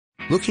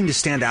Looking to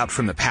stand out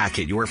from the pack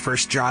at your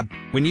first job?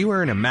 When you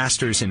earn a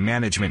master's in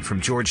management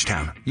from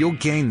Georgetown, you'll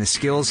gain the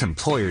skills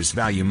employers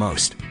value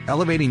most,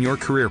 elevating your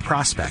career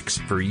prospects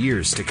for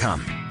years to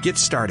come. Get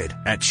started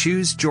at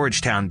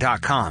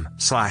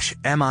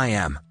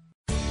choosegeorgetown.com/MIM.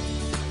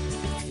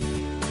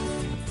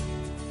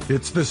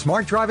 It's the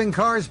Smart Driving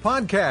Cars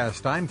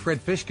podcast. I'm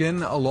Fred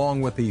Fishkin,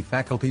 along with the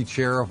Faculty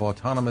Chair of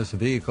Autonomous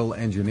Vehicle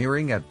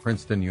Engineering at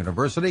Princeton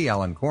University,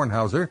 Alan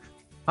Kornhauser.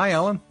 Hi,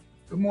 Alan.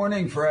 Good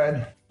morning,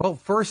 Fred. Well,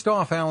 first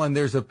off, Alan,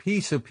 there's a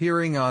piece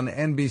appearing on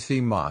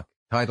NBC Mock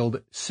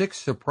titled 6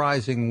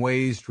 Surprising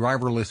Ways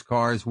Driverless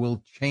Cars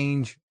Will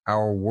Change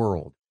Our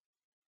World.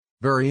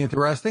 Very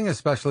interesting,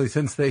 especially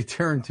since they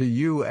turn to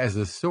you as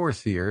a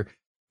source here.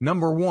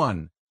 Number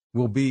 1,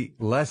 will be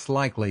less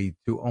likely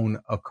to own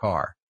a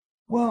car.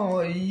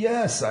 Well,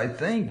 yes, I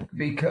think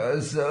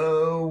because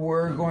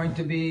we're going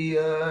to be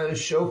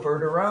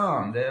chauffeured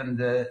around. And,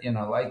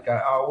 like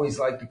I always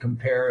like to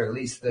compare at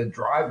least the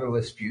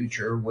driverless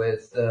future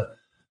with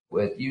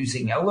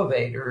using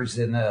elevators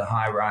in a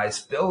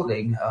high-rise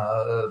building.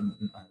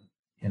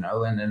 In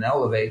an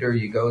elevator,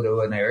 you go to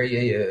an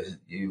area,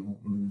 you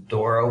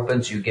door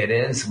opens, you get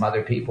in, some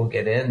other people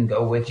get in,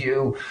 go with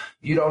you.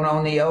 You don't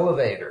own the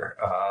elevator,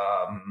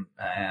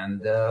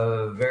 and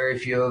very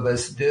few of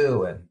us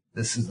do. And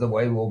this is the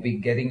way we'll be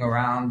getting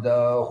around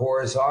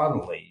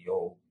horizontally.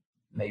 You'll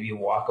maybe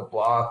walk a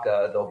block.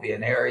 There'll be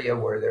an area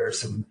where there are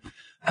some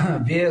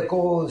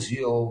vehicles.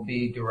 You'll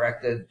be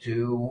directed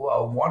to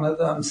one of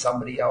them.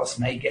 Somebody else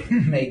may get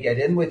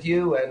in with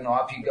you, and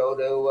off you go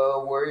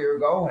to where you're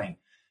going.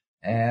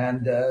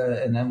 And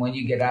then when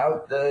you get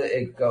out,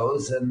 it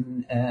goes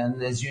and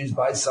is used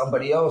by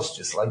somebody else,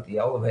 just like the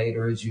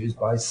elevator is used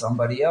by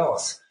somebody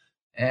else.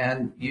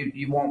 And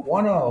you won't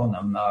want to own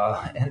them,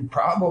 and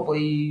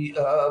probably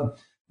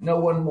no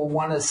one will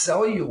want to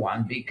sell you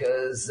one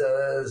because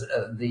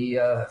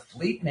the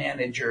fleet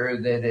manager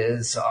that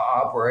is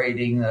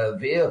operating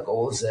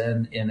vehicles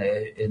and in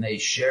a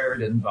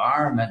shared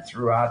environment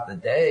throughout the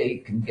day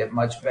can get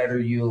much better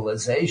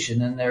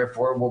utilization, and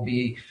therefore will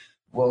be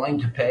willing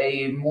to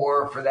pay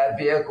more for that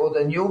vehicle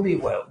than you'll be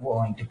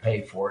willing to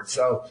pay for it.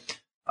 So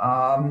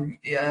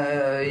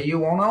you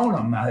won't own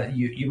them.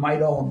 You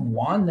might own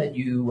one that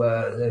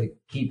you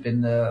keep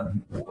in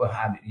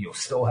you'll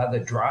still have the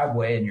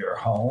driveway in your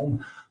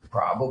home,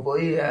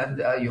 probably,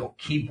 and you'll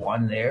keep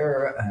one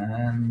there,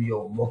 and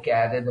you'll look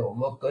at it. It'll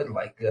look good,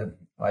 like a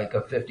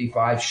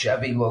 55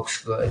 Chevy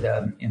looks good,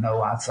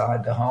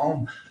 outside the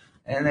home.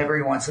 And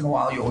every once in a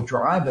while you'll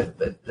drive it.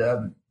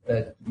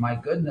 But my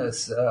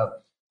goodness,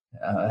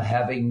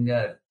 having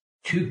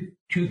two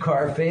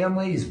car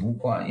families,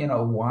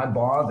 why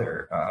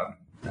bother?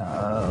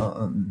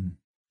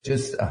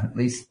 Just at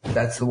least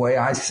that's the way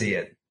I see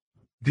it.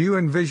 Do you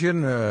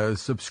envision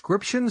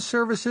subscription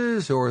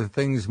services or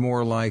things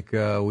more like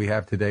we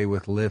have today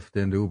with Lyft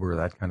and Uber,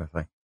 that kind of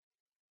thing?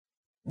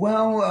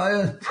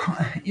 Well,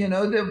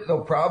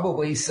 they'll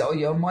probably sell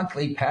you a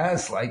monthly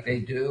pass like they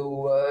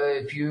do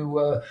if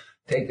you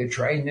take the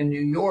train to New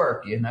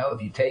York.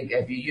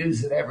 If you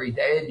use it every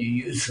day and you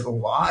use it a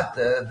lot,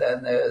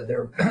 then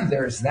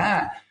there's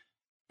that.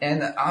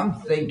 And I'm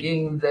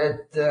thinking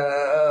that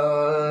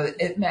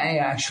it may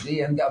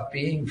actually end up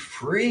being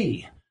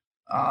free.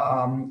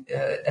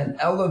 An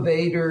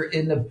elevator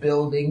in the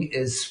building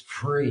is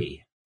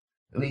free.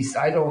 At least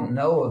I don't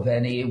know of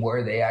any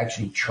where they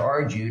actually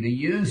charge you to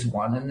use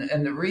one.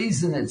 And the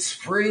reason it's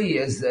free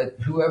is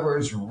that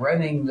whoever's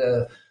renting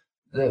the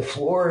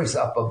floors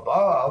up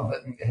above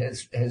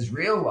has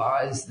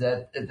realized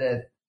that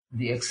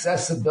the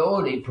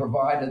accessibility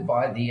provided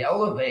by the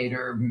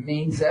elevator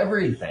means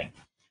everything.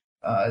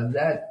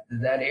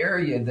 That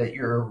area that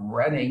you're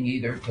renting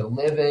either to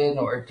live in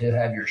or to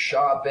have your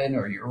shop in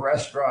or your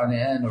restaurant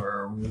in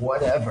or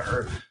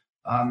whatever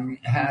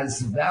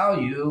has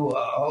value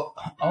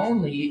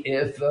only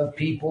if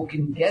people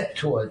can get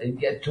to it and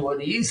get to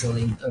it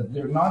easily.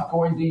 They're not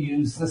going to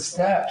use the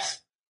steps.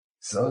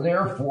 So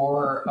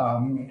therefore,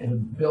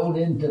 built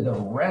into the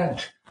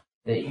rent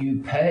that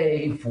you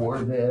pay for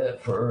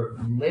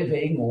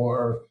living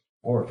or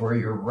for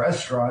your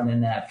restaurant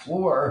in that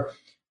floor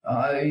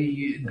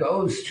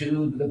goes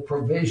to the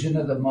provision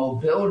of the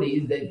mobility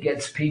that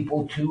gets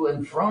people to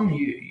and from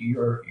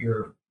your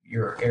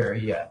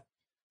area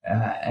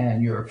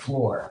and your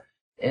floor.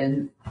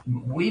 And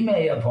we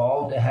may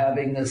evolve to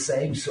having the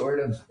same sort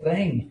of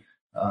thing.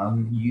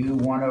 You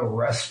want a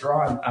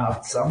restaurant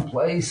out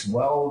someplace,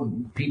 well,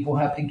 people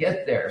have to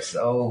get there.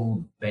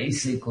 So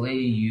basically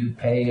you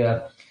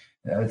pay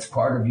it's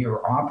part of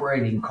your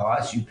operating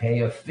costs. You pay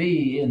a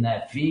fee, and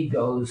that fee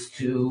goes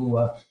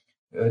to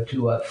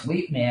a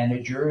fleet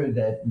manager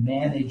that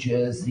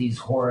manages these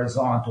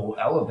horizontal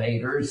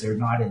elevators. They're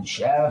not in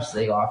shafts.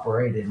 They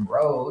operate in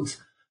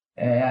roads.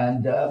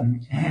 And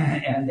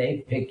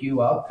they pick you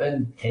up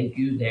and take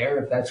you there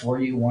if that's where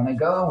you want to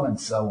go and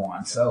so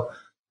on. So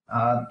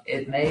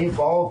it may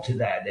evolve to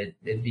that.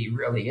 It'd be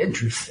really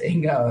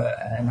interesting.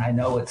 And I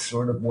know it's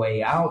sort of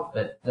way out,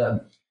 but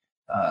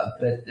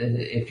But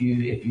if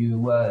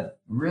you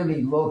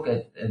really look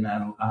at, and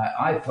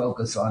I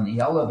focus on the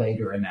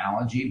elevator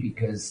analogy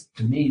because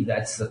to me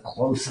that's the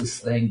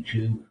closest thing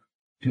to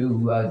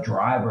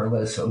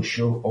driverless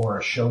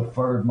or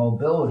chauffeured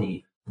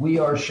mobility. We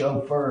are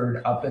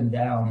chauffeured up and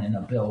down in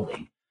a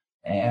building,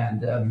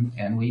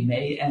 and we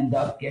may end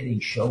up getting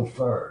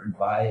chauffeured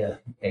by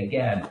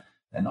again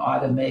an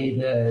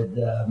automated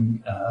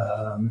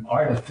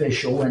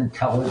artificial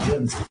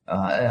intelligence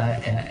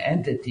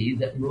entity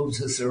that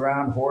moves us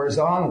around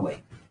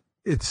horizontally.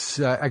 It's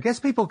I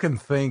guess people can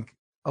think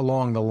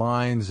along the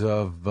lines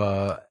of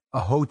a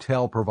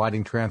hotel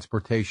providing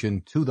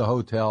transportation to the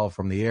hotel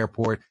from the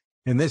airport.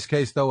 In this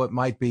case, though, it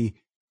might be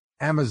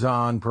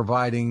Amazon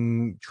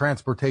providing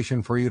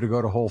transportation for you to go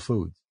to Whole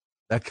Foods,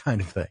 that kind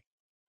of thing.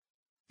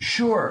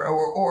 Sure,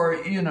 or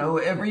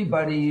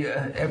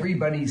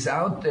everybody's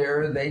out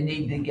there. They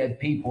need to get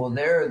people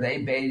there. They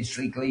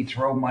basically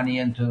throw money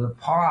into the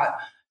pot,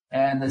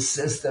 and the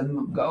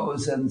system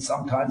goes. And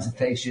sometimes it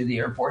takes you to the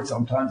airport.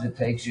 Sometimes it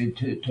takes you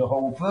to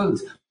Whole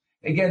Foods.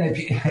 Again, if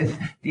you,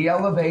 the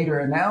elevator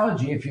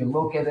analogy, if you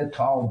look at a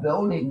tall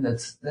building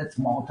that's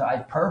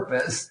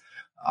multi-purpose.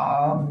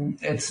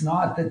 It's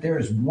not that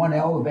there's one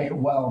elevator.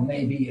 Well,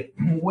 maybe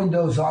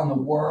Windows on the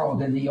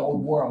World in the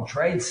old World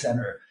Trade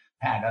Center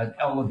had an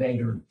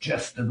elevator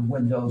just to the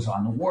Windows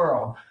on the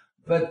World.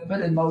 But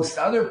in most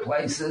other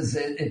places,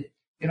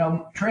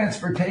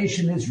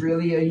 transportation is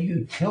really a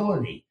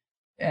utility.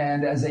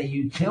 And as a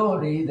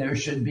utility, there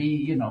should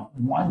be,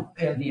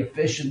 the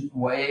efficient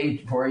way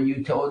for a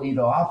utility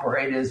to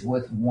operate is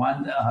with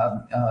one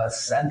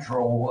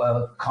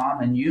central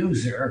common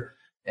user.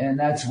 And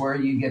that's where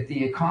you get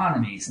the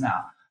economies.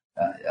 Now,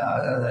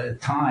 at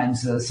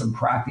times, some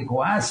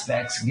practical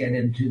aspects get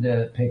into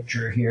the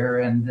picture here,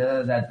 and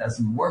that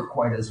doesn't work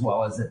quite as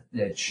well as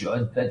it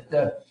should. But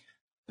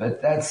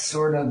that's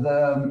sort of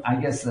I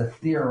guess, the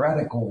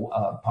theoretical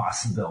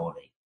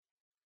possibility.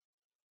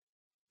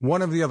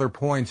 One of the other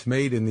points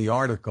made in the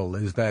article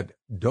is that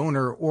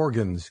donor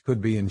organs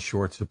could be in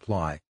short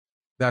supply.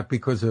 That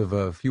because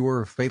of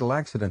fewer fatal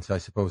accidents, I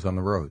suppose, on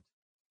the road.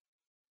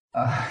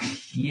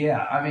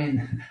 Yeah, I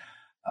mean,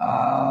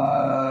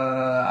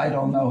 I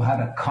don't know how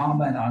to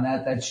comment on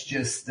that. That's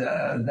just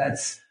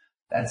that's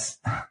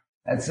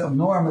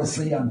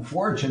enormously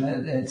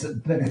unfortunate.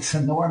 It's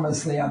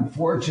enormously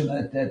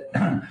unfortunate that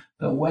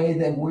the way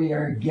that we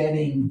are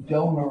getting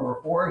donor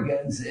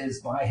organs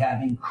is by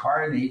having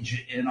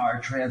carnage in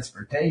our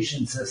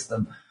transportation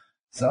system.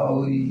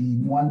 So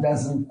one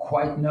doesn't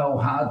quite know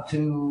how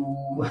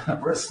to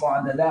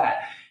respond to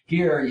that.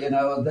 Here,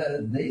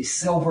 the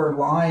silver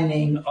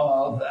lining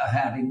of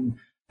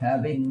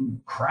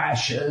having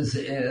crashes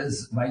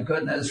is, my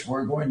goodness,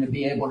 we're going to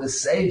be able to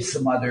save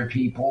some other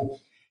people.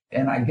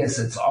 And I guess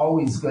it's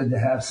always good to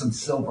have some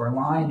silver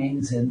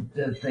linings in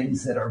the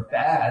things that are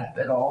bad.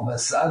 But all of a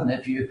sudden,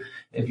 if you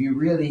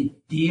really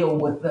deal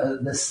with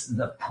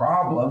the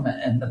problem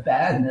and the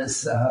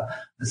badness, the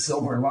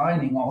silver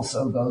lining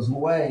also goes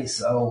away.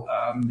 So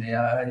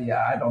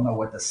I don't know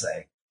what to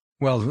say.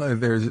 Well,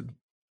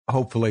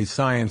 hopefully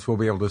science will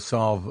be able to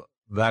solve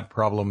that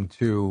problem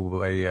too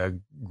by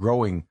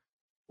growing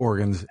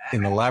organs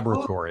in the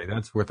laboratory.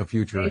 That's what the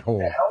future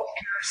holds. The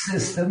healthcare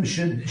system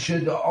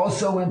should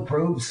also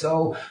improve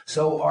so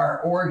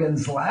our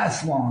organs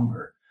last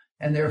longer,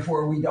 and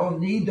therefore we don't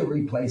need the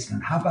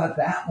replacement. How about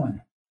that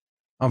one?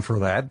 I'm for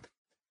that.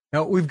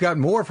 Now, we've got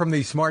more from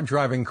the Smart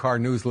Driving Car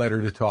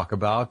newsletter to talk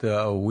about.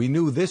 We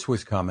knew this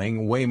was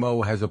coming.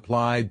 Waymo has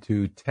applied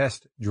to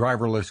test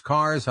driverless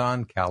cars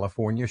on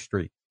California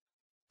streets.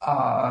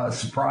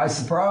 Surprise,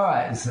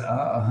 surprise.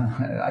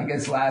 I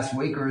guess last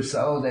week or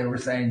so they were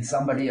saying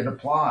somebody had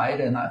applied,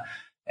 and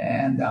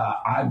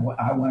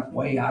I went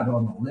way out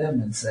on the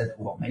limb and said,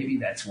 well, maybe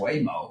that's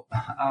Waymo.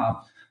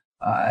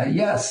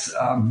 Yes,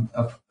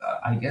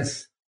 I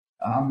guess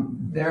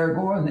they're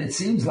going. It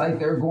seems like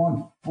they're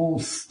going full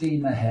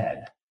steam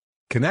ahead.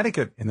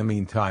 Connecticut, in the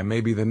meantime, may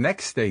be the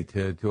next state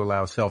to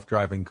allow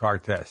self-driving car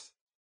tests.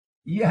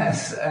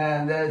 Yes,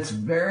 and it's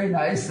very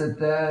nice that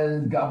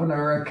the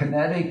governor of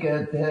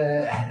Connecticut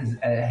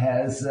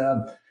has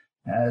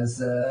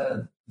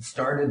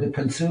started to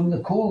consume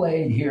the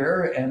Kool-Aid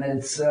here, and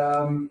it's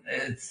a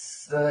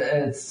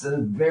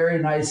very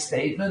nice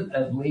statement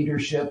of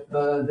leadership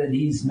that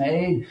he's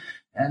made.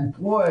 And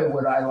boy,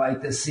 would I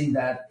like to see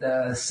that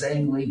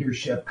same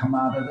leadership come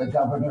out of the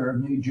governor of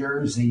New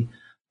Jersey.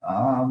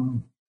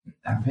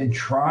 I've been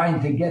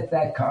trying to get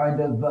that kind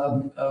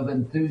of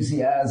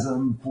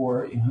enthusiasm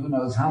for who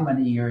knows how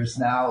many years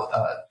now.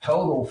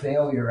 Total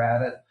failure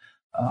at it,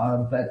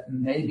 but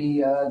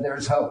maybe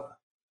there's hope.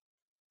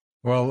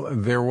 Well,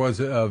 there was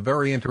a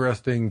very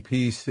interesting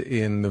piece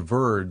in The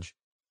Verge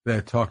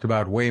that talked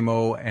about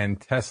Waymo and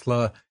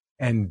Tesla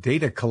and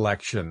data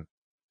collection.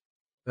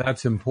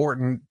 That's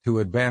important to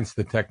advance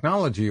the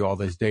technology, all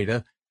this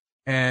data,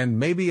 and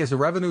maybe as a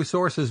revenue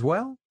source as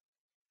well.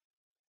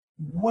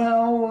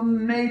 Well,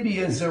 maybe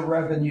as a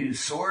revenue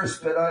source,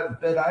 but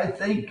I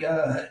think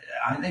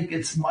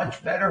it's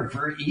much better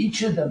for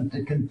each of them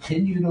to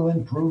continue to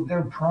improve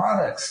their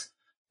products,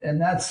 and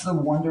that's the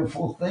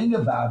wonderful thing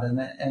about it,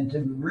 and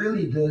to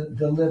really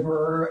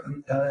deliver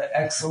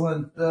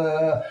excellent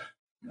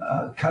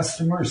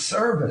customer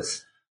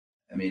service.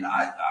 I mean,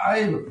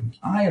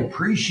 I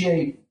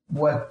appreciate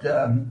what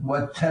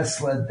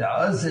Tesla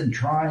does in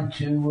trying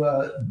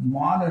to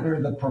monitor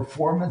the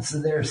performance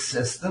of their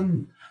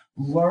system,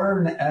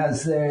 learn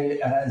as they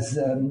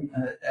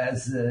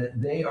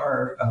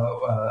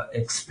are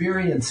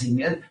experiencing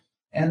it,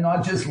 and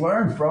not just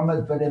learn from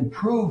it, but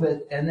improve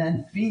it, and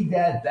then feed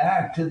that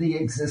back to the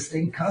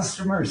existing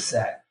customer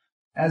set,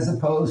 as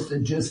opposed to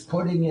just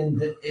putting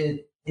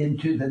it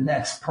into the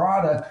next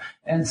product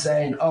and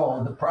saying,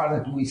 oh, the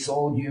product we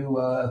sold you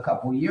a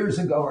couple years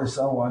ago or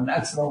so on,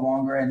 that's no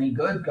longer any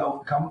good.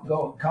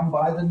 Come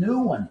buy the new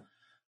one.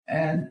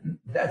 And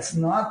that's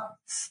not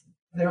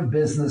their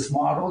business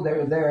model.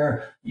 They're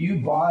there. You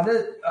bought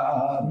it.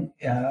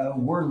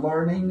 We're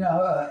learning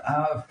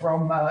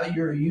from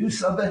your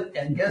use of it.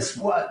 And guess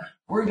what?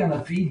 We're going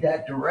to feed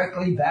that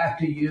directly back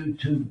to you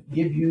to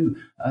give you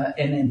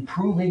an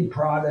improving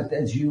product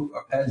as you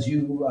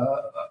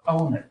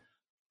own it.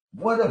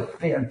 What a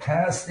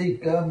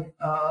fantastic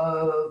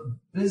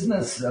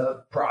business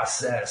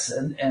process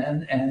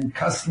and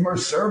customer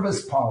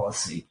service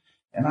policy.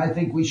 And I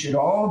think we should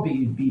all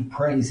be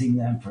praising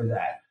them for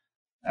that,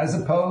 as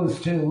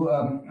opposed to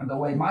the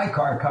way my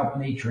car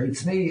company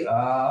treats me.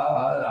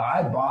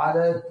 I bought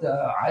it.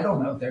 I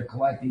don't know if they're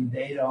collecting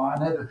data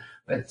on it,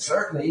 but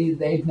certainly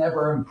they've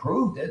never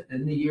improved it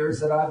in the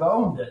years that I've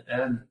owned it.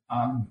 And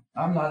I'm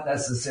not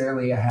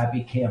necessarily a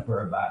happy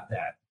camper about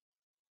that.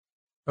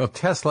 Well,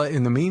 Tesla,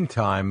 in the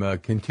meantime,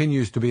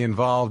 continues to be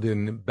involved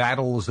in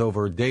battles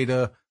over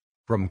data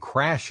from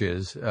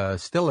crashes,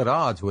 still at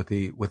odds with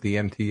the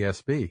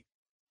NTSB.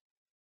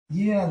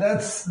 Yeah,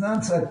 that's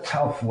a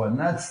tough one.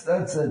 That's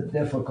a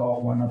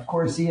difficult one. Of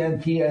course, the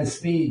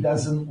NTSB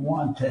doesn't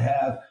want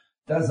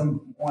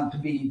to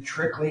be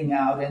trickling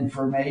out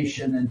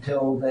information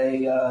until they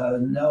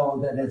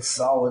know that it's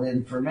solid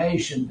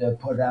information to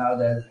put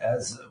out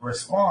as a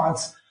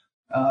response.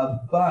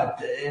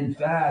 But in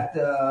fact,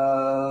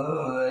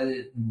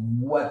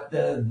 what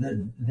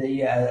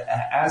the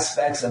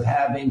aspects of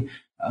having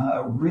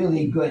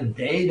really good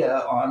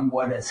data on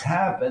what has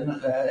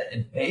happened,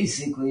 it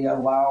basically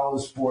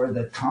allows for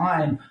the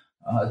time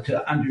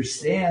to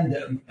understand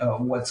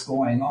what's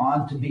going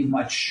on to be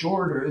much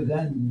shorter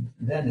than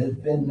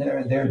had been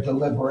their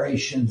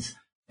deliberations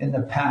in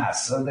the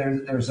past. So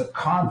there's a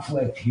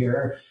conflict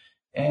here,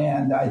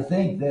 and I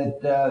think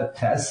that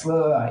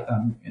Tesla,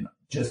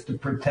 just to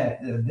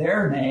protect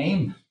their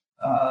name,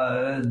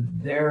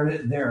 they're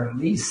at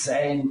least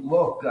saying,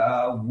 look,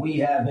 we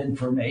have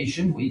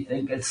information. We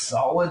think it's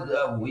solid.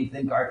 We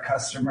think our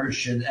customers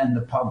should and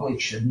the public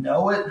should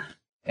know it.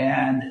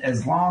 And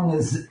as long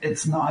as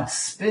it's not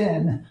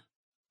spin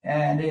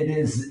and it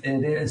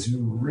is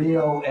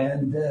real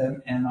and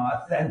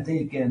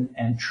authentic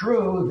and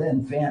true,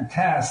 then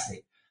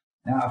fantastic.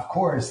 Now, of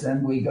course,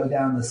 then we go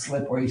down the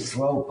slippery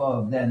slope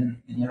of the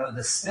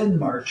spin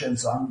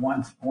merchants on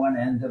one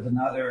end of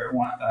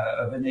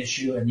of an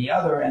issue, and the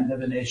other end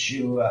of an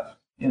issue,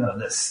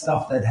 the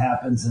stuff that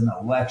happens in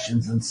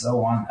elections and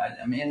so on.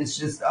 I mean, it's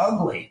just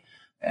ugly,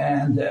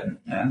 and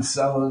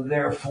so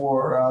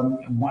therefore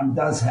one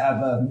does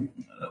have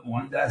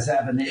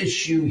an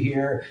issue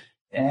here,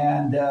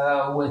 and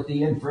with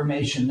the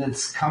information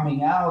that's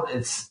coming out,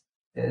 it's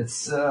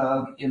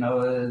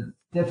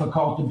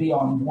difficult to be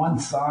on one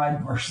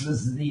side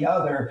versus the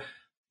other.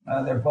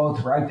 They're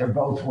both right. They're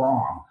both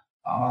wrong.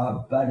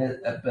 But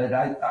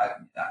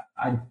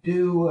I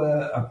do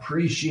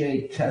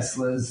appreciate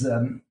Tesla's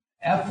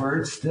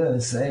efforts to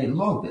say,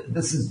 look,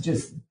 this is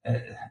just,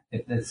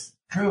 if it's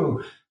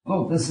true,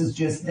 look, this is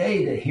just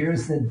data.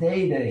 Here's the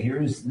data.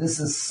 This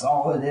is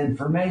solid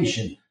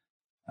information.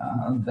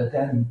 But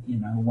then,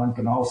 one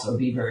can also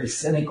be very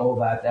cynical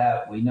about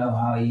that. We know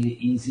how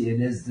easy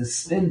it is to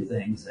spin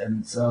things.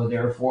 And so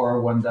therefore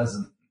one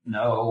doesn't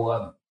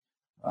know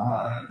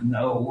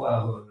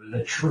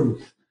the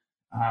truth.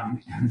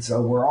 And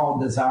so we're all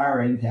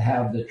desiring to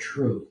have the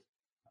truth.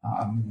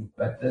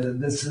 But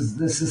this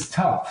is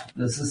tough.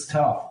 This is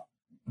tough.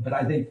 But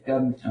I think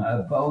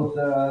both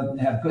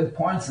have good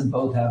points and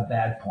both have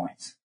bad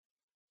points.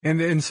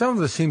 And some of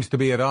this seems to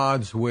be at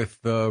odds with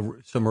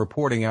some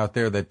reporting out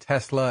there that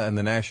Tesla and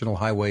the National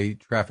Highway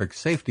Traffic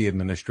Safety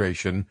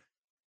Administration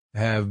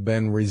have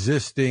been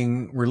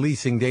resisting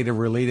releasing data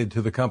related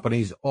to the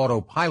company's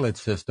autopilot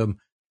system,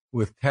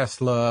 with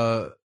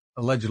Tesla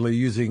allegedly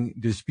using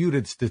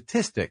disputed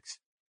statistics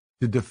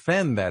to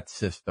defend that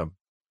system.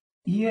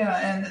 Yeah,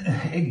 and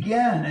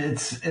again,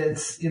 it's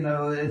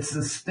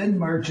the spin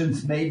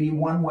merchants maybe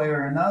one way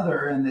or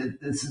another, and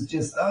this is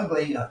just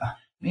ugly. I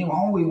mean,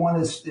 all we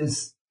want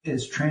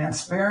is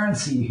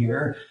transparency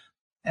here.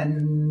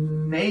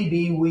 and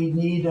maybe we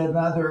need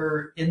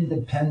another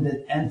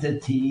independent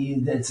entity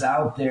that's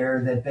out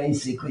there that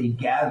basically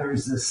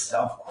gathers this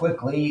stuff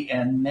quickly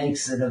and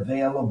makes it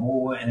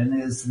available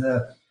and is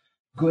the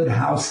good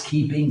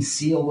housekeeping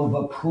seal of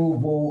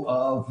approval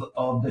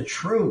of the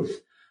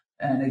truth.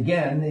 And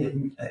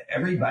again,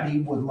 everybody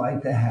would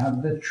like to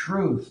have the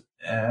truth.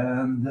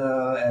 And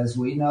as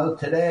we know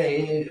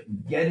today,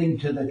 getting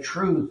to the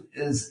truth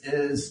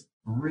is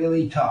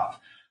really tough.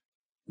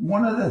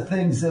 One of the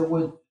things that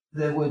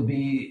would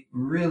be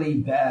really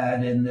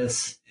bad in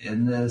this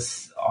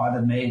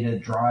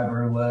automated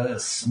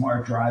driverless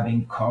smart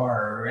driving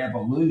car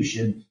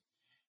evolution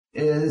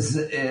is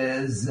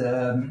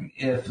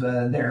if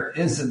there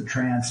isn't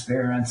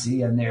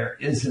transparency and there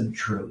isn't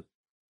truth.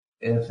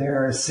 If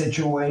there are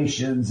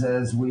situations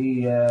as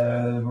we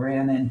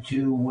ran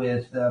into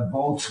with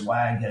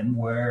Volkswagen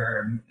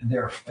where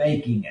they're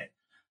faking it,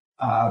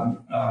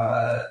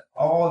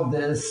 all of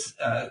this,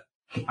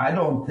 I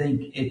don't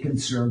think it can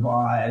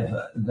survive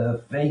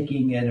the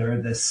faking it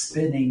or the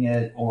spinning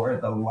it or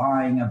the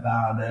lying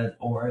about it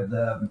or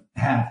the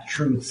half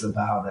truths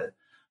about it.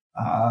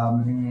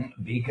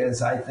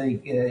 Because I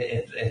think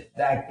if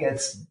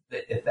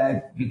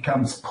that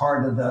becomes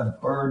part of the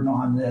burden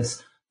on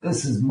this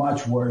is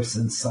much worse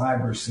than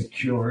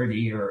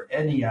cybersecurity or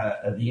any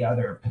of the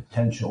other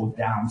potential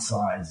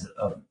downsides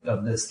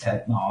of this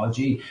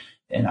technology.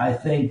 And I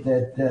think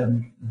that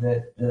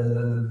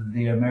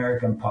the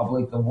American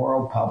public, the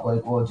world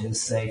public, will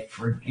just say,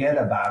 forget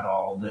about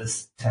all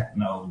this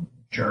techno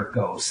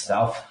jerko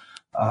stuff.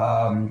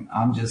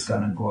 I'm just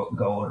going to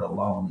go it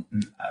alone,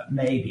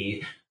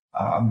 maybe.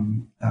 I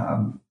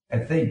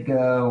think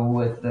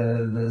with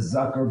the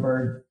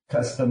Zuckerberg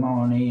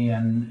testimony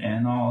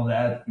and all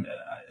that,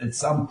 at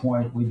some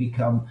point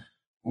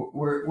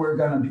we're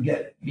going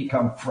to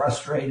become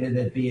frustrated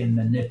at being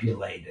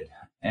manipulated,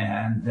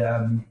 and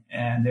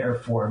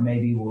therefore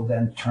maybe we'll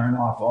then turn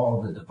off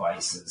all the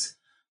devices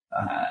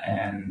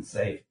and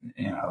say,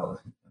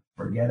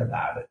 forget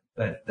about it.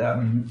 But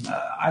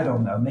I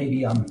don't know.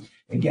 Maybe I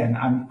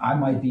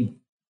might be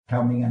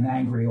becoming an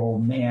angry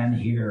old man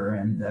here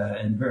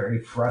and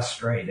very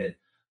frustrated.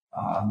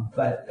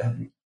 But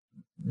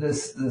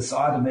this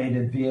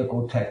automated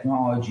vehicle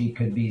technology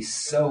could be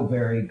so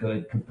very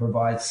good, could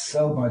provide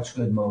so much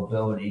good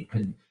mobility,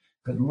 could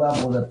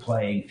level the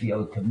playing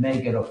field, could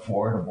make it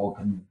affordable,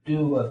 can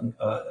do an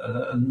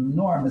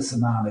enormous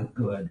amount of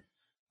good.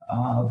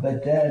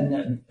 But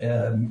then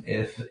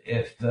if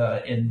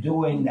in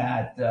doing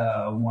that,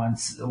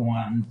 once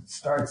one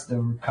starts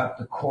to cut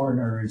the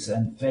corners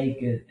and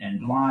fake it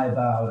and lie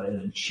about it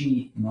and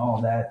cheat and all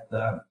that,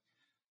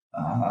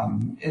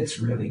 it's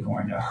really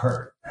going to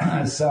hurt.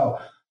 So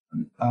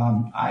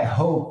I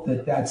hope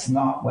that that's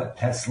not what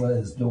Tesla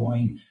is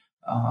doing.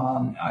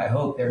 I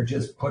hope they're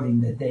just putting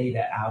the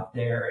data out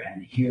there,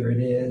 and here it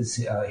is.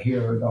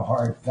 Here are the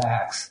hard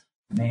facts,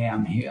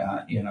 ma'am.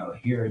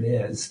 Here it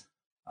is.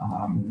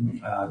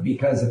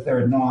 Because if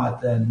they're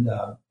not, then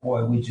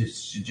we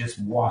should just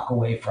walk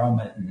away from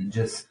it and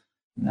just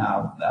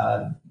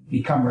now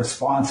become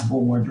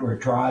responsible when we're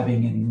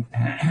driving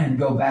and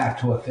go back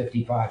to a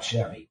 55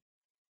 Chevy.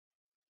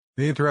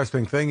 The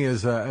interesting thing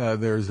is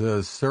there's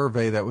a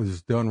survey that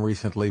was done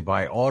recently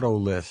by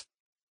Autolist,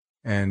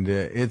 and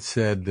it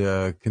said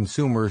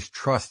consumers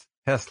trust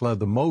Tesla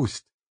the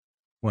most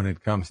when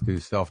it comes to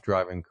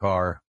self-driving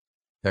car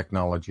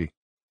technology.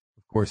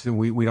 Of course,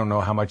 we don't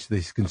know how much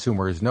these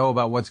consumers know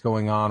about what's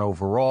going on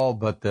overall,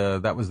 but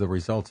that was the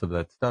results of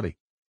that study.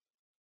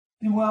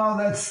 Well,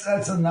 that's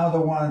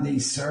another one of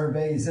these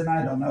surveys, and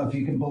I don't know if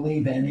you can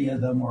believe any of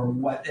them or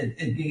what.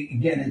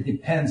 It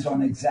depends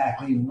on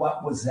exactly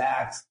what was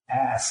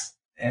asked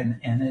and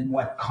in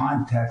what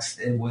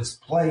context it was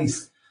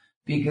placed,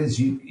 because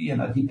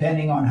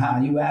depending on how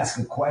you ask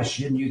a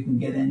question, you can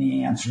get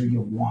any answer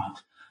you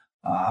want.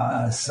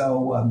 So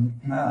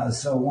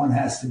one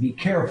has to be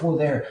careful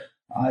there.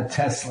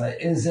 Tesla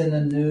is in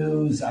the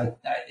news.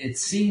 It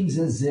seems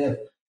as if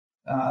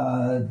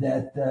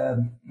that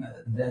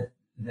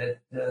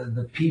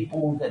the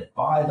people that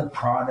buy the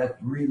product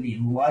really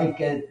like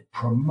it,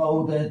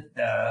 promote it,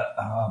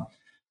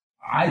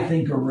 I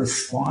think are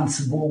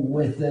responsible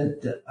with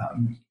it,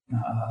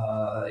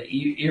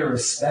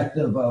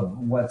 irrespective of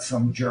what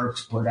some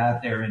jerks put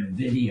out there in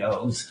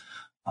videos.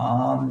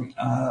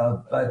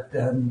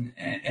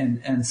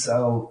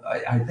 So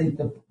I think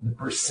the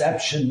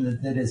perception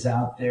that is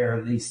out there,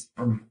 at least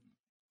from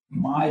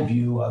my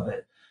view of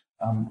it,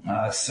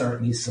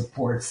 certainly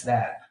supports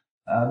that.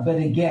 But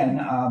again,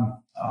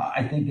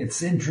 I think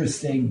it's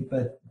interesting,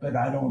 but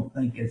I don't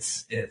think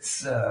it's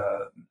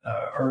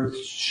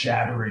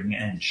earth-shattering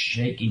and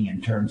shaking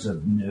in terms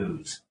of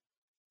news.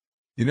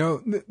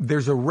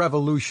 There's a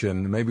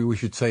revolution, maybe we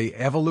should say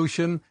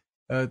evolution,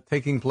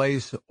 taking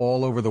place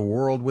all over the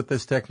world with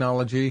this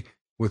technology,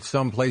 with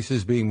some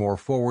places being more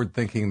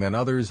forward-thinking than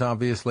others,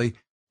 obviously.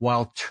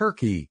 While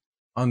Turkey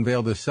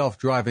unveiled a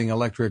self-driving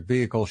electric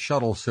vehicle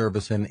shuttle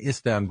service in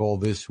Istanbul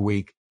this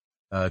week,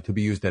 to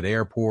be used at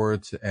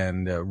airports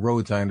and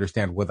roads, I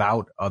understand,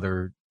 without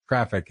other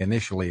traffic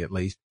initially at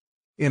least.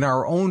 In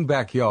our own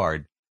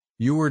backyard,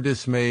 you were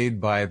dismayed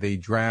by the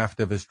draft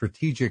of a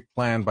strategic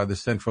plan by the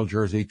Central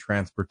Jersey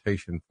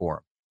Transportation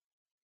Forum.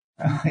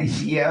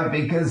 Yeah,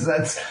 because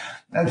that's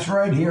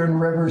right here in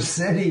River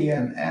City,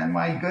 and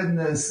my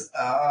goodness,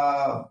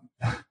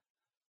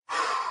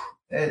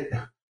 there's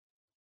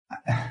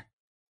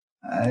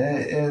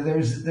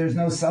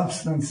no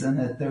substance in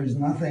it. There's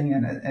nothing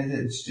in it, and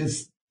it's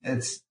just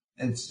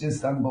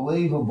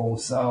unbelievable.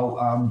 So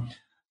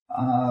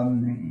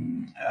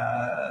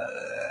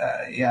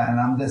yeah, and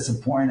I'm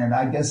disappointed.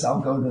 I guess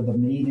I'll go to the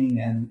meeting,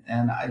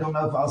 and I don't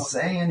know if I'll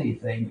say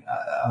anything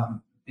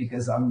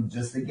because I'm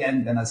just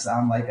again going to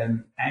sound like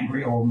an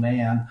angry old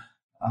man.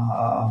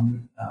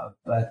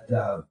 But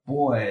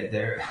boy,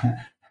 there.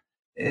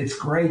 It's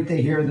great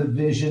to hear the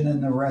vision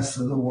in the rest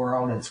of the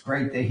world. It's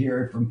great to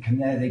hear it from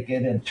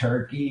Connecticut and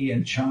Turkey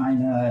and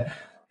China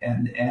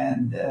and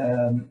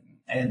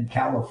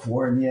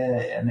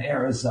California and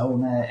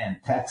Arizona and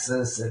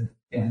Texas and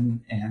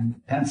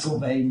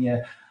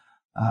Pennsylvania.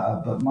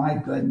 But my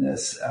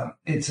goodness,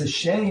 it's a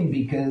shame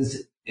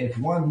because if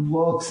one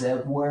looks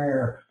at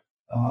where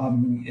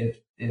if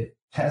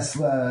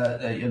Tesla,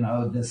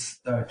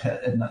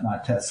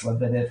 not Tesla,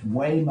 but if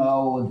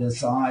Waymo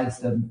decides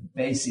to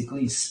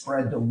basically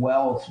spread the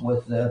wealth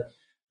with the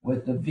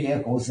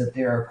vehicles that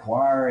they're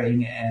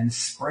acquiring and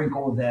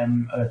sprinkle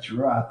them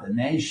throughout the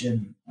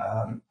nation,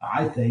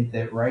 I think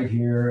that right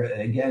here,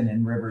 again,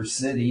 in River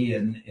City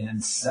and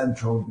in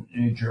central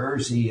New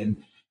Jersey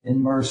and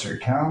in Mercer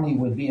County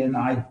would be an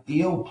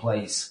ideal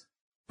place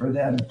for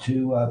them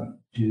to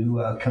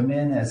come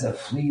in as a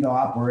fleet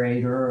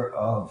operator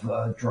of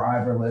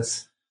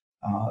driverless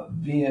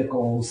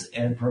vehicles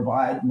and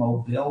provide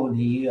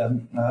mobility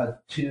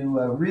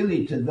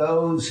to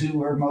those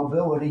who are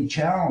mobility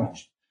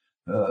challenged,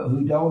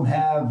 who don't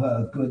have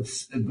a good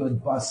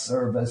bus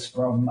service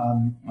from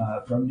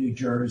New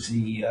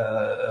Jersey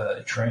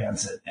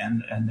Transit,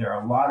 and there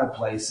are a lot of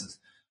places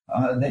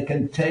that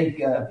can take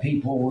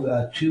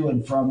people to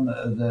and from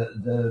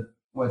the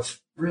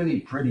what's really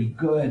pretty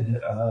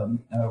good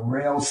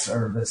rail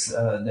service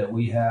that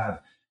we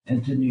have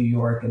into New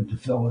York and to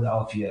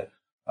Philadelphia,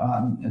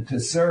 to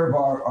serve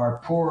our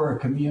poorer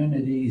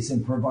communities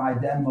and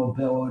provide them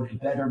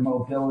better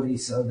mobility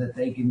so that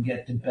they can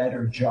get to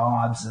better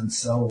jobs and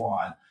so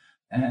on,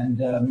 and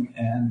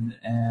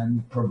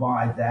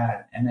provide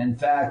that. And in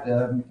fact,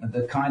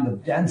 the kind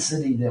of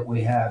density that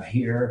we have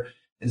here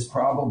is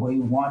probably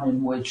one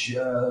in which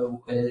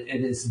it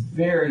is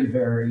very,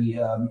 very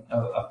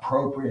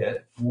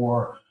appropriate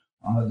for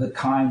the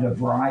kind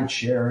of ride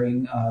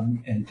sharing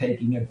and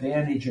taking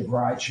advantage of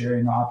ride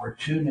sharing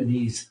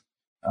opportunities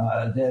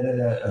that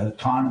an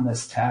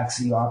autonomous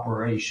taxi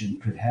operation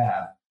could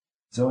have.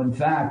 So in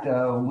fact,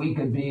 we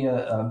could be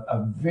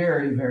a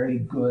very, very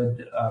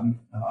good,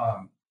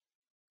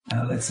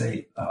 let's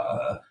say,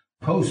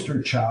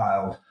 poster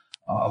child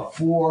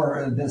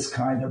for this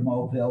kind of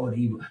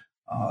mobility.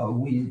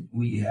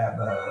 We have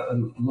a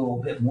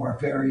little bit more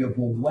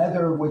variable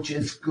weather, which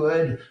is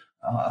good.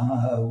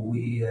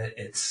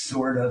 It's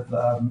sort of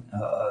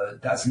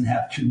doesn't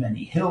have too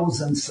many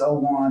hills and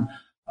so on.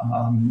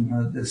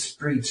 The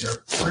streets are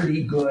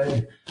pretty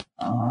good,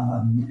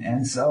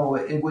 and so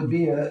it would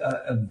be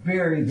a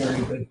very,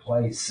 very good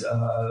place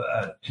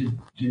to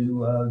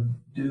do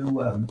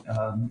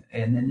an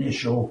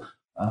initial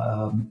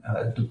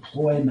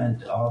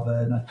deployment of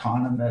an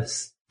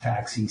autonomous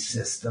taxi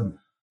system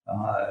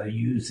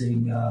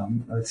using,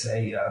 let's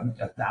say,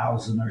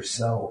 1,000 or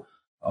so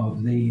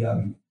of the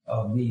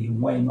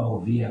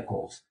Waymo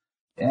vehicles.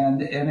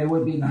 And it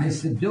would be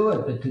nice to do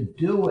it, but to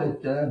do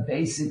it,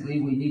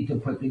 basically, we need to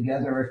put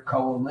together a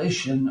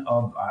coalition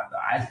of,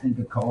 I think,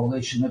 a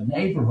coalition of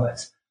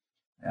neighborhoods.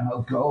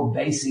 Go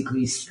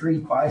basically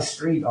street by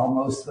street,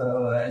 almost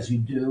as you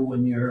do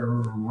when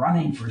you're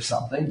running for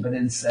something, but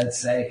instead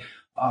say,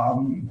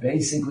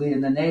 basically in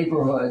the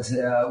neighborhoods,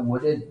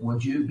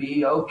 would you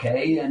be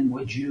okay, and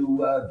would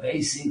you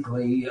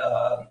basically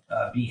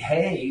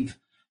behave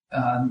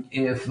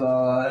if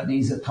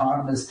these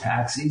autonomous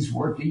taxis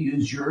were to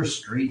use your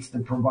streets to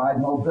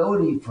provide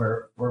mobility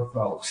for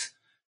folks?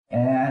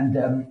 And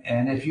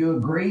if you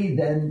agree,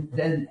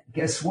 then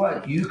guess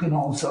what? You can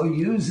also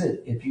use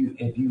it if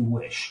you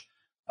wish.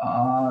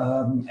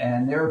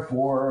 And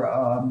therefore,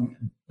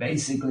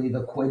 basically,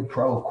 the quid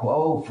pro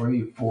quo for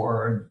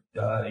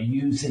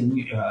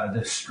using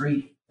the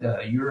street,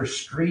 your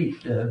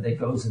street that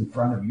goes in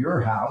front of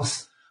your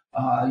house,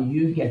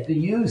 you get to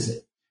use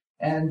it.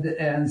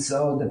 And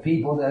so the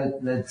people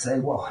that say,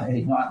 well,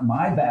 hey, not in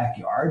my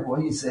backyard,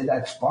 well, you say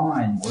that's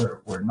fine.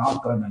 We're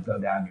not going to go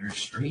down your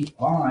street.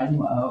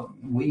 Fine.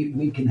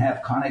 We can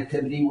have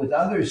connectivity with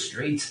other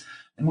streets,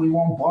 and we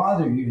won't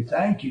bother you.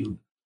 Thank you.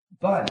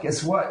 But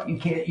guess what? You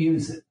can't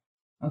use it.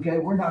 Okay,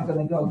 we're not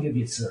going to go give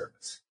you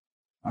service.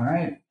 All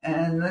right,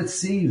 and let's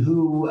see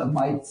who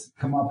might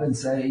come up and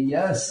say,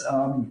 yes,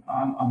 I'm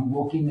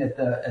looking at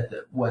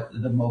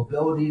the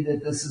mobility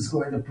that this is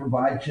going to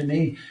provide to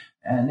me,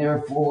 and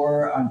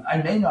therefore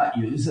I may not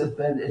use it,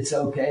 but it's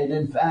okay. And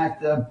in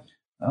fact,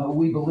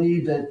 We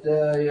believe that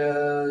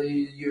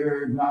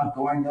you're not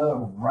going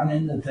to run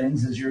into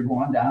things as you're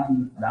going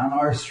down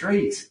our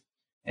streets.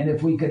 And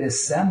if we could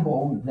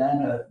assemble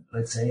then,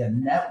 let's say, a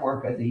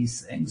network of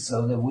these things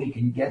so that we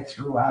can get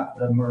throughout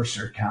the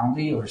Mercer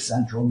County or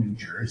central New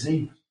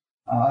Jersey,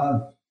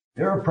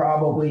 there are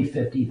probably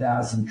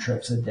 50,000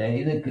 trips a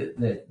day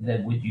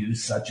that would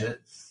use such a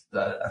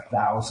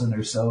 1,000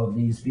 or so of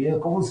these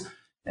vehicles.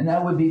 And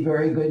that would be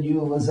very good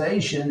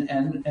utilization.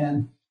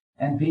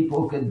 And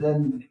people could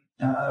then,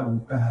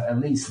 at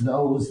least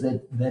those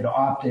that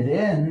opted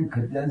in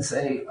could then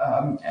say,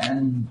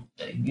 and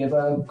give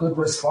a good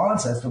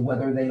response as to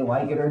whether they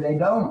like it or they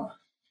don't.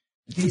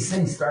 If these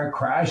things start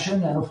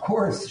crashing, then of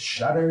course,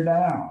 shut her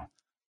down.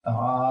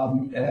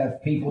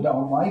 If people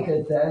don't like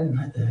it,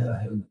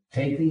 then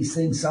take these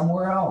things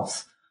somewhere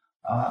else.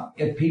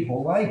 If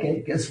people like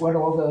it, guess what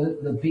all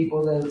the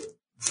people that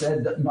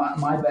said that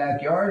my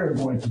backyard are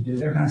going to do?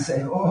 They're going to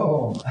say,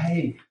 oh,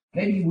 hey,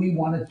 maybe we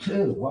want it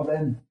too. Well,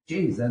 then,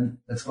 geez, then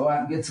let's go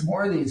out and get some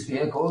more of these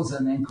vehicles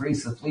and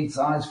increase the fleet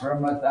size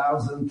from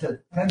 1,000 to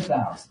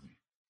 10,000.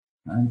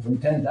 And from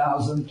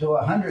 10,000 to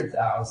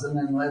 100,000,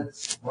 and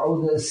let's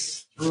grow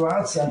this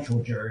throughout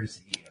central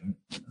Jersey and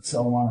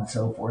so on and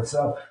so forth.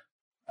 So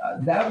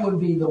that would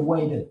be the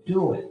way to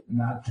do it,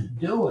 not to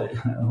do it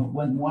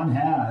when one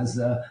has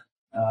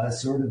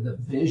sort of the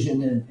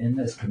vision in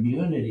this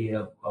community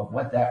of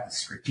what that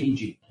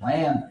strategic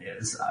plan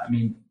is. I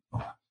mean,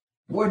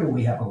 boy, do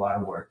we have a lot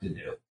of work to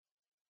do.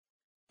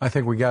 I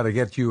think we got to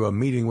get you a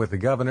meeting with the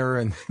governor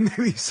and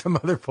maybe some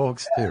other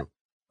folks too.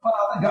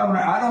 Well, the governor,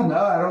 I don't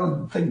know. I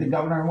don't think the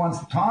governor wants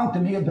to talk to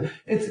me.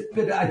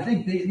 But I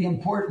think the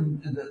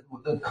important,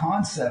 the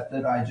concept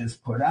that I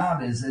just put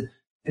out is that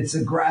it's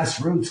a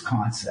grassroots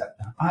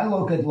concept. I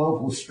look at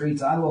local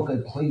streets. I look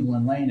at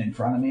Cleveland Lane in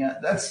front of me.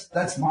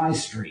 That's my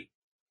street,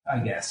 I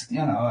guess.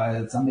 You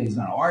know, somebody's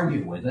going to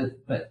argue with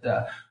it, but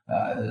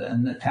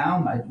in the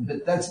town,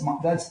 but that's,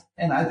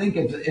 and I think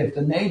if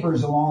the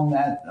neighbors along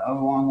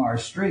our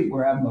street,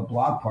 we're having a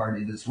block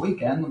party this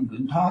weekend, we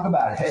can talk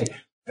about it. Hey,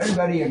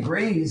 everybody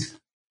agrees,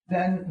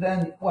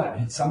 then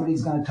what?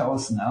 Somebody's going to tell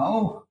us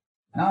no?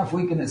 Now, if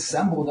we can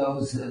assemble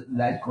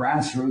that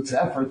grassroots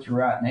effort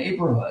throughout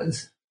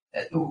neighborhoods,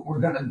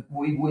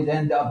 we would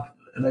end up,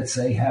 let's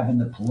say, having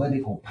the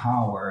political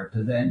power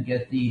to then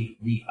get the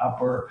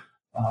upper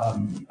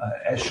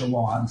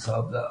echelons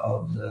of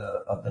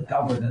the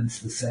governance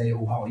to say,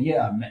 well,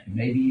 yeah,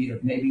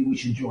 maybe we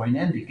should join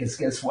in, because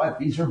guess what?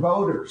 These are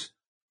voters.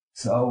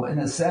 So in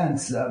a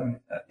sense, I'm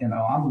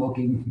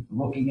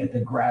looking at the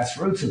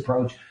grassroots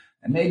approach,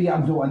 and maybe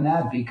I'm doing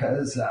that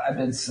because I've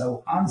been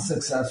so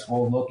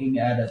unsuccessful looking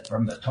at it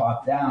from the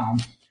top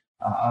down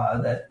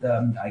that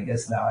I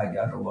guess now I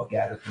got to look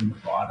at it from the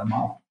bottom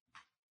up.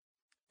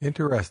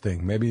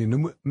 Interesting. Maybe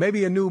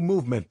a new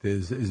movement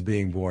is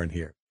being born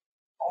here.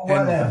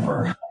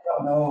 Whatever. I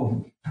don't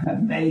know.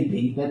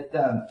 Maybe, but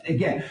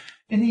again,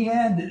 in the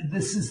end,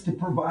 this is to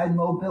provide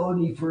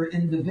mobility for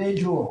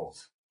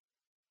individuals.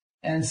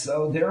 And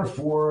so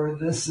therefore,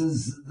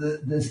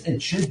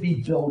 it should be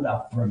built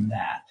up from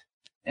that.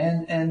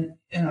 And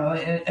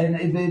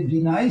it'd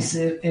be nice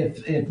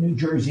if New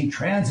Jersey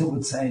Transit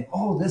would say,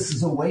 oh, this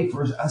is a way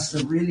for us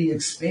to really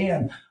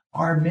expand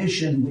our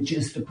mission, which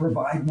is to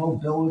provide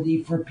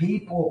mobility for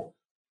people.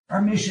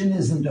 Our mission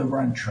isn't to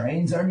run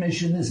trains. Our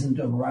mission isn't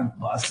to run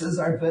buses.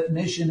 Our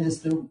mission is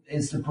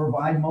to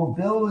provide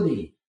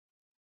mobility.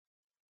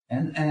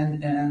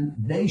 And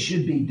they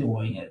should be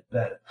doing it.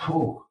 But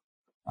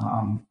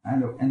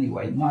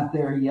anyway, not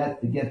there yet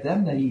to get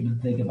them to even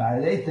think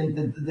about it.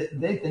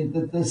 They think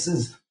that this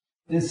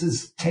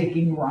is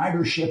taking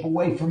ridership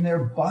away from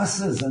their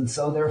buses, and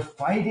so they're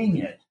fighting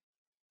it.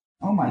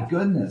 Oh my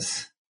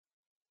goodness.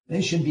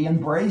 They should be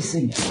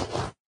embracing it.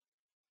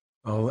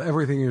 Well,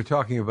 everything you're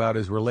talking about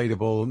is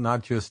relatable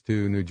not just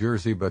to New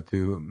Jersey, but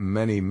to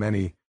many,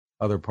 many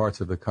other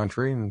parts of the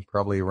country and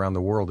probably around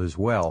the world as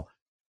well.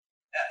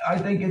 I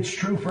think it's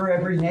true for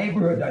every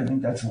neighborhood. I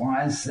think that's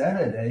why I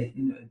said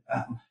it.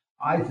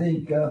 I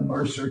think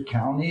Mercer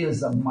County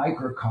is a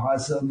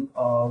microcosm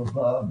of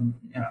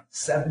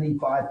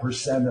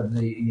 75% of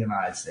the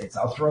United States.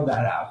 I'll throw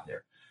that out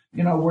there.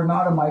 We're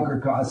not a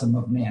microcosm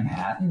of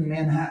Manhattan.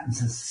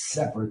 Manhattan's a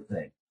separate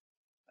thing.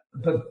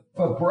 But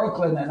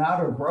Brooklyn and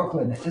outer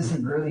Brooklyn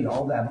isn't really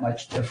all that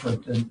much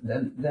different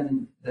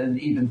than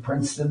even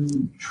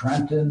Princeton,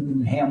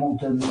 Trenton,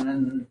 Hamilton,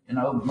 and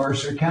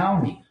Mercer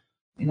County.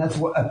 And that's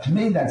what, to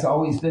me, that's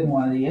always been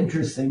one of the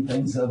interesting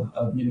things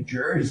of New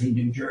Jersey.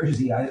 New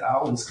Jersey, I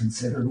always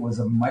considered, was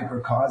a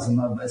microcosm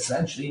of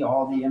essentially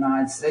all the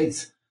United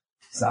States.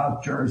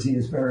 South Jersey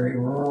is very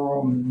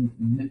rural.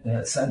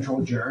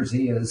 Central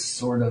Jersey is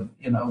sort of,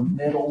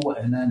 middle.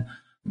 And then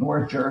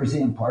North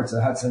Jersey and parts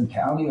of Hudson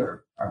County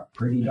are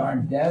pretty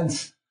darn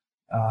dense.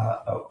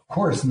 Of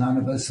course, none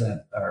of us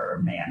are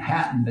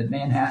Manhattan, but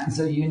Manhattan's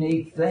a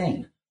unique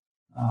thing.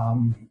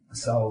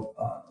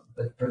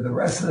 But for the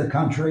rest of the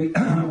country,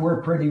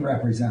 we're pretty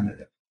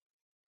representative.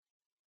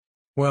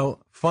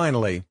 Well,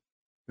 finally,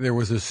 There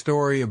was a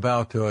story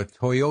about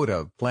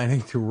Toyota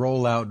planning to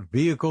roll out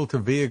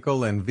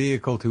vehicle-to-vehicle and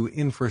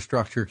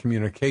vehicle-to-infrastructure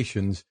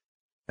communications,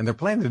 and they're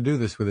planning to do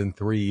this within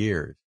 3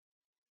 years.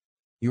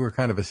 You were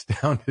kind of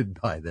astounded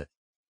by this.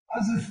 I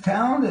was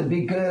astounded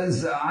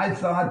because I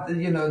thought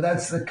that,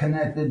 that's the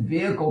connected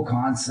vehicle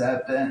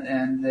concept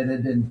and that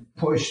had been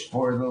pushed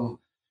for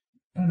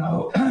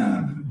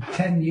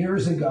 10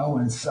 years ago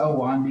and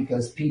so on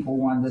because people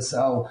wanted to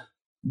sell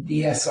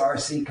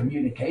DSRC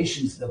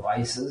communications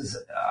devices.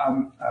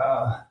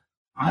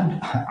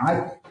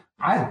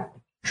 I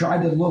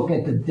tried to look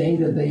at the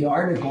date of the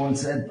article and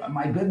said,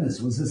 my goodness,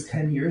 was this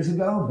 10 years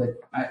ago? But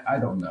I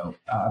don't know.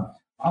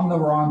 I'm the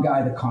wrong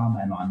guy to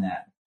comment on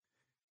that.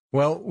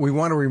 Well, we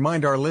want to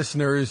remind our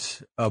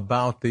listeners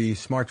about the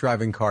Smart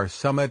Driving Car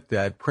Summit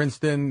at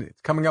Princeton. It's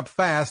coming up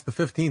fast, the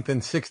 15th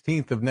and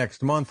 16th of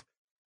next month.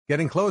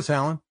 Getting close,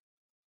 Alan.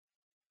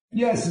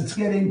 Yes, it's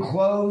getting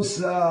close.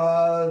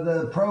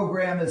 The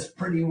program is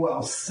pretty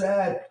well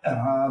set.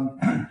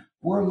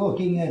 We're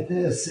looking at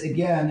this,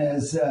 again,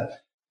 as a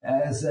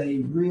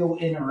real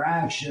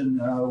interaction.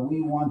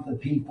 We want the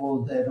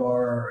people that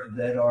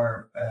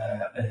are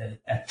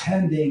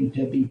attending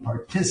to be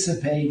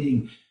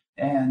participating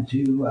and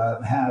to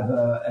have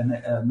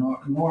an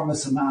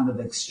enormous amount of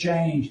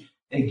exchange.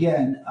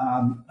 Again,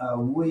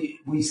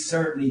 we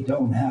certainly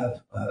don't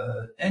have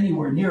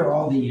anywhere near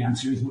all the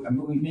answers. I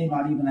mean, we may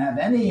not even have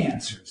any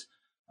answers.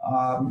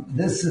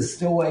 This is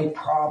still a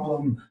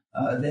problem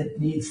that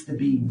needs to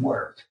be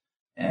worked.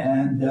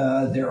 And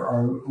there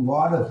are a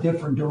lot of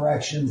different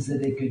directions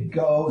that it could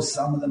go,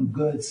 some of them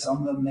good, some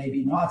of them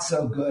maybe not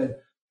so good.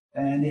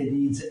 And it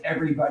needs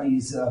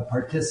everybody's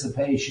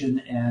participation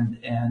and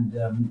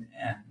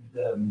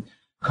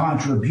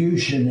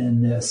contribution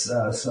in this.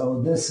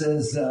 So this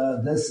is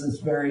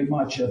very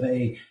much of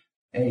a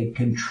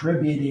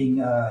contributing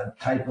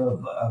type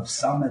of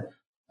summit.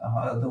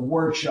 The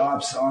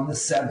workshops on the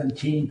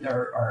 17th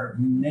are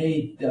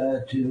made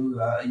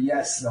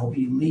yes, there'll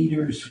be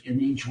leaders in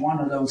each one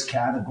of those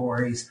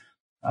categories,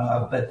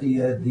 but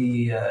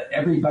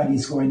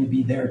everybody's going to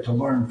be there to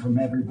learn from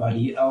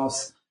everybody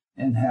else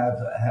and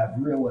have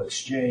real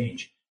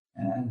exchange.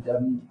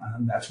 And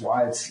that's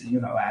why it's,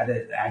 at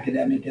an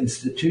academic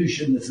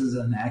institution. This is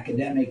an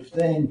academic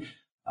thing.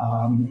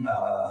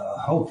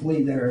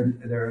 Hopefully there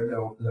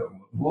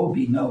will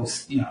be no,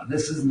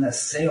 this isn't a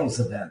sales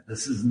event.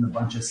 This isn't a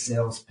bunch of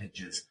sales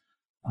pitches.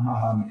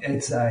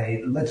 It's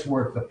let's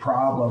work the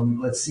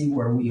problem. Let's see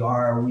where we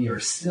are. We are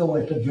still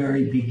at the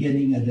very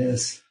beginning of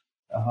this.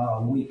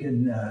 We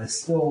can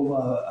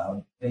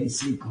still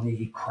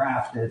basically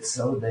craft it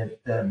so that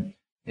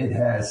it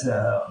has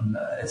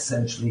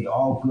essentially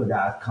all good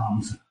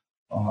outcomes,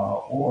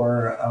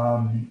 or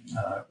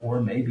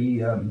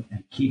maybe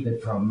keep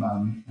it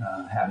from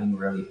having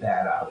really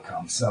bad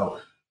outcomes. So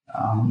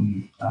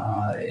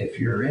if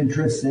you're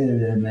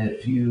interested and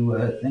if you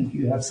think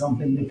you have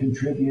something to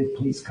contribute,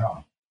 please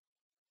come.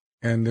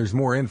 And there's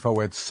more info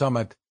at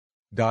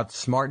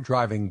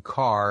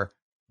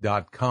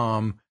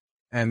summit.smartdrivingcar.com.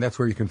 And that's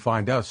where you can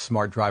find us,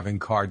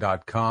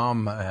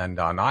 smartdrivingcar.com, and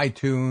on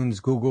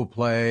iTunes, Google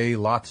Play,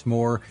 lots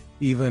more,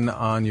 even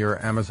on your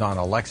Amazon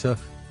Alexa.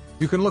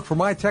 You can look for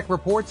my tech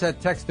reports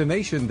at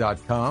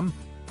Techstination.com.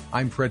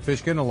 I'm Fred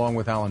Fishkin, along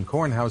with Alan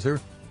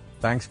Kornhauser.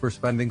 Thanks for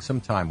spending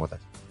some time with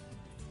us.